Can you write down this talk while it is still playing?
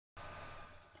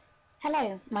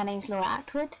Hello, my name's Laura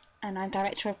Atwood and I'm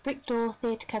Director of Brick Door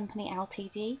Theatre Company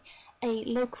Ltd, a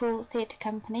local theatre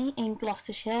company in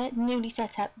Gloucestershire, newly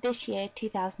set up this year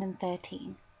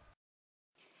 2013.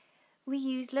 We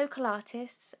use local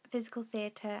artists, physical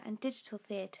theatre and digital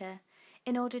theatre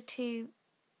in order to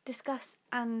discuss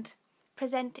and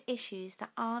present issues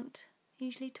that aren't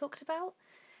usually talked about.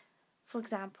 For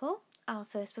example, our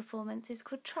first performance is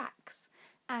called Tracks,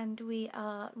 and we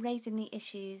are raising the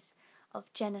issues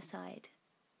of genocide.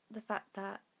 The fact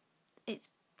that it's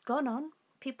gone on,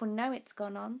 people know it's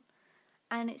gone on,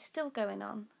 and it's still going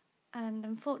on. And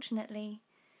unfortunately,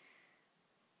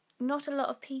 not a lot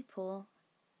of people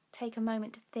take a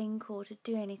moment to think or to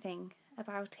do anything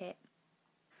about it.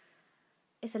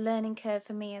 It's a learning curve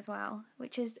for me as well,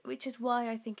 which is why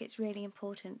I think it's really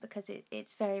important, because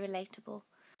it's very relatable.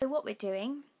 So what we're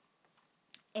doing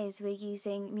is we're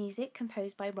using music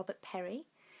composed by Robert Perry,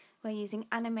 we're using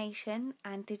animation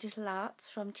and digital arts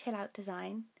from Chill Out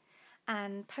Design,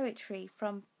 and poetry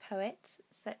from poets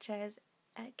such as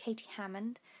Katie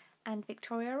Hammond and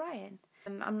Victoria Ryan.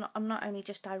 I'm not only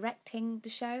just directing the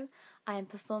show, I am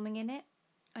performing in it.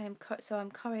 I'm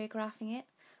choreographing it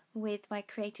with my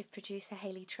creative producer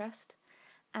Hayley Trust,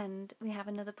 and we have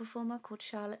another performer called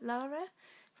Charlotte Lara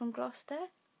from Gloucester.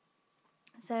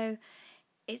 So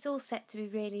it's all set to be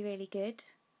really, really good.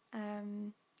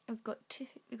 We've got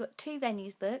two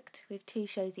venues booked with 2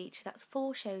 shows each. That's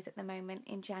 4 shows at the moment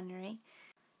in January.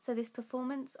 So this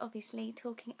performance, obviously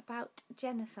talking about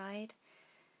genocide,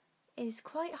 is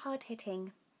quite hard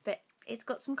hitting, but it's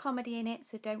got some comedy in it,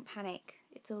 so don't panic.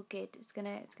 It's all good. It's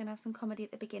gonna have some comedy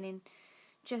at the beginning,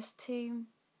 just to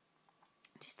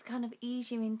kind of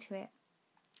ease you into it.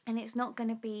 And it's not going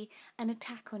to be an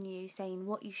attack on you saying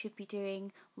what you should be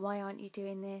doing, why aren't you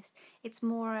doing this. It's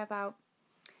more about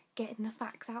getting the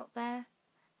facts out there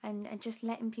and just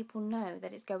letting people know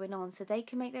that it's going on, so they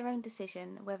can make their own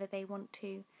decision whether they want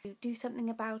to do something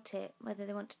about it, whether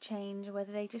they want to change, or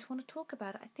whether they just want to talk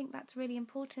about it. I think that's really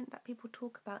important, that people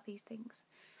talk about these things.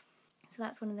 So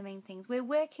that's one of the main things. We're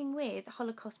working with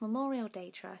Holocaust Memorial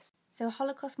Day Trust. So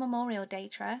Holocaust Memorial Day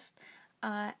Trust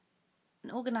are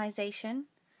an organisation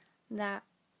that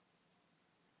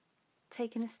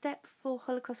taken a step for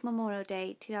Holocaust Memorial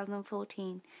Day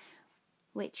 2014,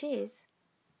 which is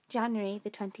January the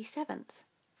 27th.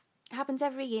 It happens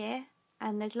every year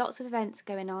and there's lots of events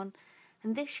going on,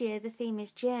 and this year the theme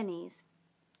is Journeys,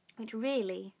 which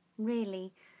really,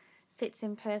 really fits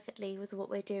in perfectly with what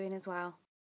we're doing as well.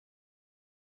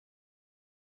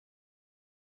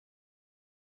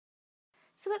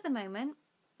 So at the moment,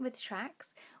 with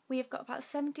Tracks, we have got about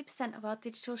 70% of our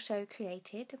digital show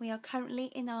created. We are currently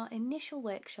in our initial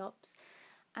workshops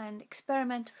and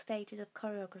experimental stages of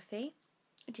choreography,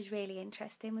 which is really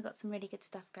interesting. We've got some really good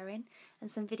stuff going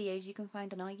and some videos you can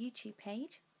find on our YouTube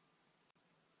page.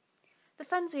 The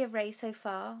funds we have raised so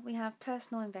far, we have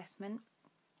personal investment,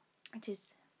 which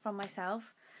is from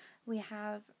myself. We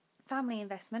have family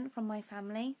investment from my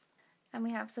family, and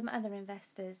we have some other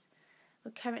investors.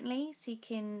 We're currently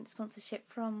seeking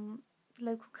sponsorship from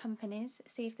local companies,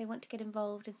 see if they want to get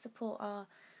involved and support our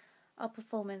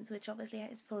performance, which obviously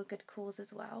is for a good cause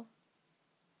as well.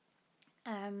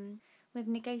 We've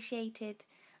negotiated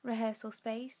rehearsal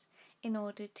space in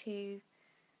order to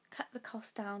cut the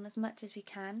cost down as much as we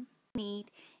can. What we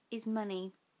need is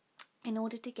money in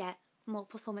order to get more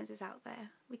performances out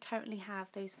there. We currently have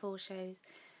those 4 shows,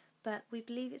 but we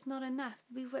believe it's not enough.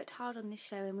 We've worked hard on this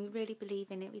show and we really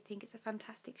believe in it. We think it's a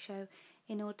fantastic show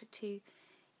in order to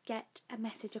get a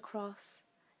message across.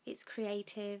 It's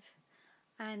creative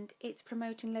and it's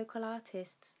promoting local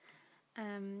artists,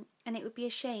 and it would be a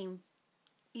shame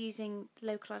using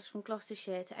local artists from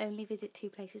Gloucestershire to only visit 2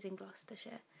 places in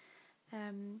Gloucestershire.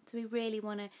 So we really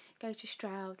want to go to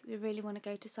Stroud, we really want to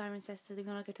go to Cirencester, we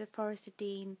want to go to the Forest of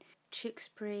Dean,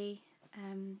 Tewkesbury,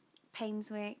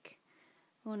 Painswick.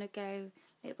 We want to go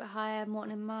a little bit higher,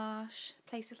 Morton and Marsh,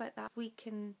 places like that. We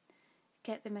can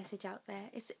get the message out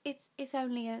there. It's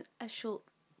only a short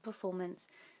performance,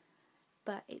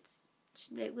 but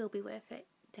it will be worth it,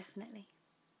 definitely.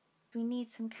 We need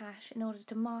some cash in order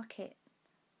to market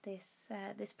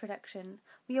this production.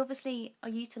 We obviously are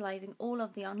utilising all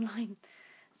of the online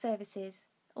services,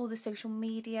 all the social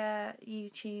media,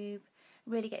 YouTube,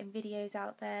 really getting videos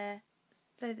out there.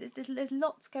 So there's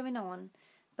lots going on,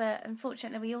 but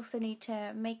unfortunately we also need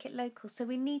to make it local. So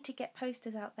we need to get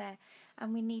posters out there,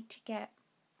 and we need to get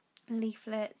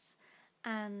leaflets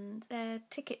and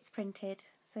tickets printed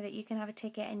so that you can have a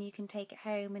ticket and you can take it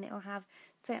home, and it will have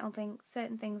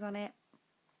certain things on it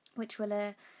which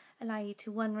will allow you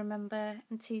to, 1, remember,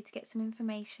 and 2, to get some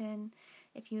information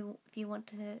if you want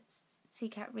to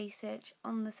CCAT research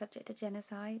on the subject of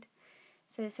genocide.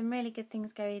 So some really good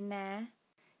things going there.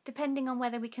 Depending on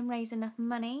whether we can raise enough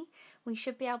money, we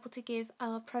should be able to give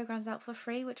our programmes out for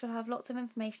free, which will have lots of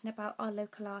information about our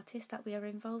local artists that we are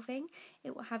involving.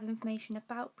 It will have information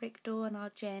about Brickdoor and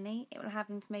our journey. It will have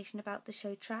information about the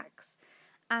show tracks.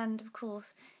 And of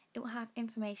course, it will have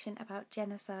information about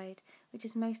genocide, which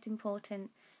is most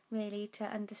important really to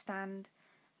understand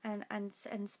and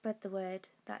spread the word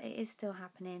that it is still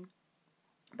happening.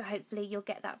 But hopefully you'll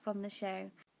get that from the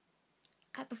show.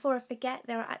 Before I forget,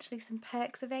 there are actually some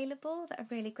perks available that are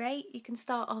really great. You can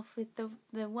start off with the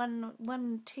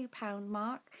 £1-2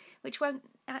 mark, which won't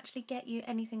actually get you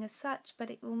anything as such, but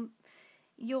it will.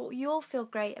 You'll feel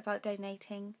great about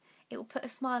donating. It will put a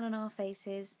smile on our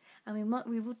faces, and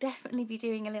we will definitely be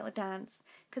doing a little dance,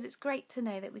 because it's great to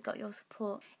know that we got your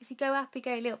support. If you go up, you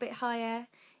go a little bit higher.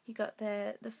 You got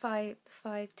the 5,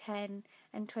 10,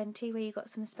 and 20, where you got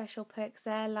some special perks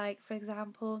there, like for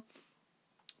example,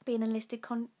 being a listed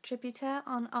contributor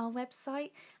on our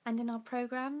website and in our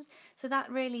programmes. So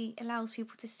that really allows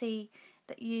people to see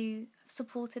that you have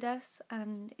supported us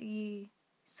and you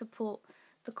support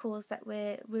the cause that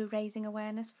we're raising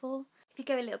awareness for. If you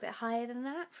go a little bit higher than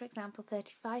that, for example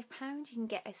 £35, you can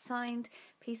get a signed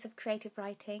piece of creative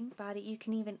writing about it. You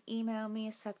can even email me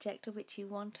a subject of which you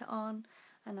want it on,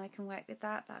 and I can work with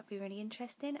that. That would be really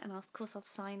interesting, and of course I'll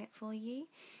sign it for you.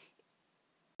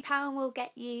 £1 will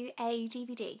get you a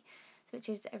DVD, which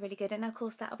is really good, and of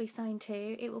course that'll be signed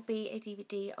too. It will be a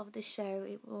DVD of the show.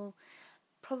 It will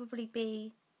probably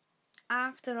be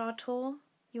after our tour.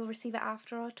 You'll receive it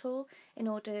after our tour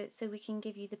so we can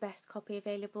give you the best copy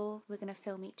available. We're going to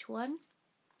film each one.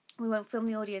 We won't film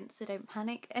the audience, so don't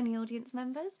panic, any audience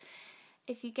members.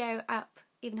 If you go up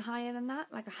even higher than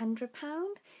that, like £100,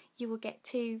 you will get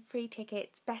 2 free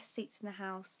tickets, best seats in the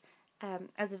house,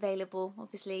 as available.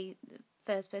 Obviously, the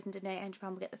first person to donate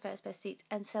 £100 will get the first best seats,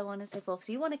 and so on and so forth.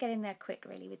 So you want to get in there quick,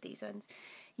 really, with these ones.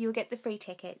 You'll get the free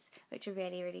tickets, which are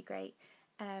really, really great.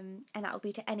 And that will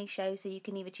be to any show, so you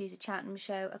can either choose a Cheltenham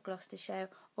show, a Gloucester show,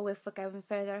 or if we're going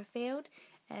further afield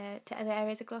to other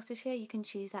areas of Gloucestershire, you can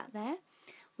choose that there.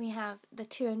 We have the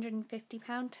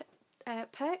 £250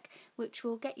 perk, which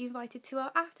will get you invited to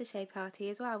our after show party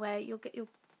as well, where you'll get your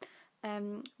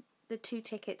the 2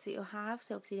 tickets that you'll have.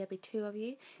 So obviously there'll be 2 of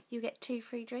you. You get 2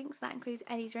 free drinks. That includes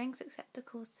any drinks except of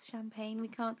course the champagne. We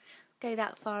can't go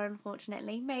that far,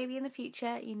 unfortunately. Maybe in the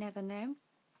future, you never know.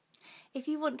 If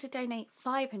you want to donate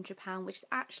 £500, which is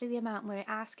actually the amount we're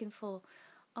asking for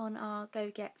on our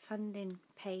Go Get Funding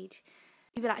page,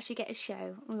 you will actually get a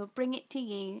show. We will bring it to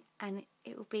you, and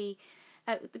it will be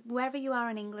wherever you are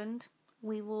in England.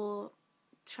 We will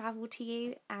travel to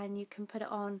you, and you can put it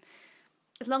on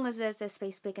as long as there's a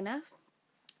space big enough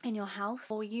in your house,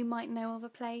 or you might know of a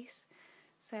place.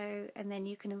 So, and then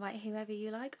you can invite whoever you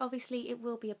like. Obviously, it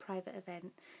will be a private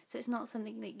event, so it's not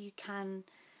something that you can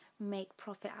make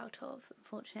profit out of,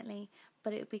 unfortunately.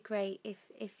 But it would be great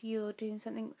if you're doing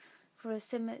something for a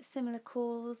similar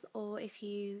cause, or if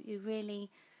you really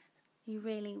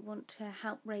want to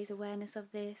help raise awareness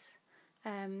of this,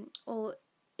 or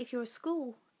if you're a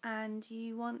school and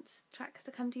you want tracks to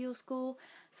come to your school,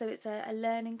 so it's a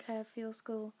learning curve for your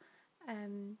school,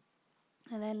 and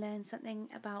then learn something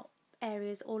about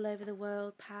areas all over the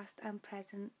world, past and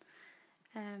present.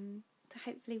 So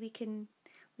hopefully we can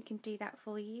do that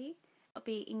for you. It'll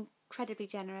be incredibly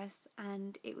generous,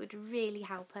 and it would really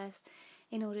help us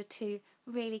in order to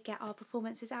really get our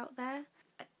performances out there.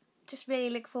 I just really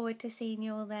look forward to seeing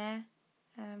you all there,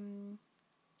 and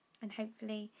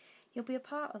hopefully you'll be a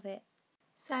part of it.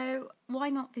 So why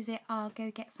not visit our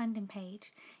Go Get Funding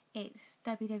page? It's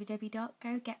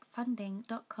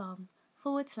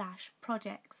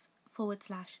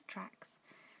www.gogetfunding.com/projects/tracks.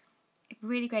 It'd be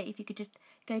really great if you could just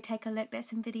go take a look. There's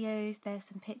some videos, there's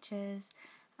some pictures,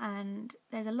 and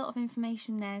there's a lot of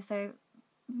information there, so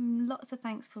lots of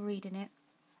thanks for reading it,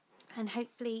 and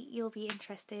hopefully you'll be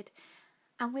interested,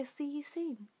 and we'll see you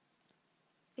soon.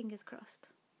 Fingers crossed.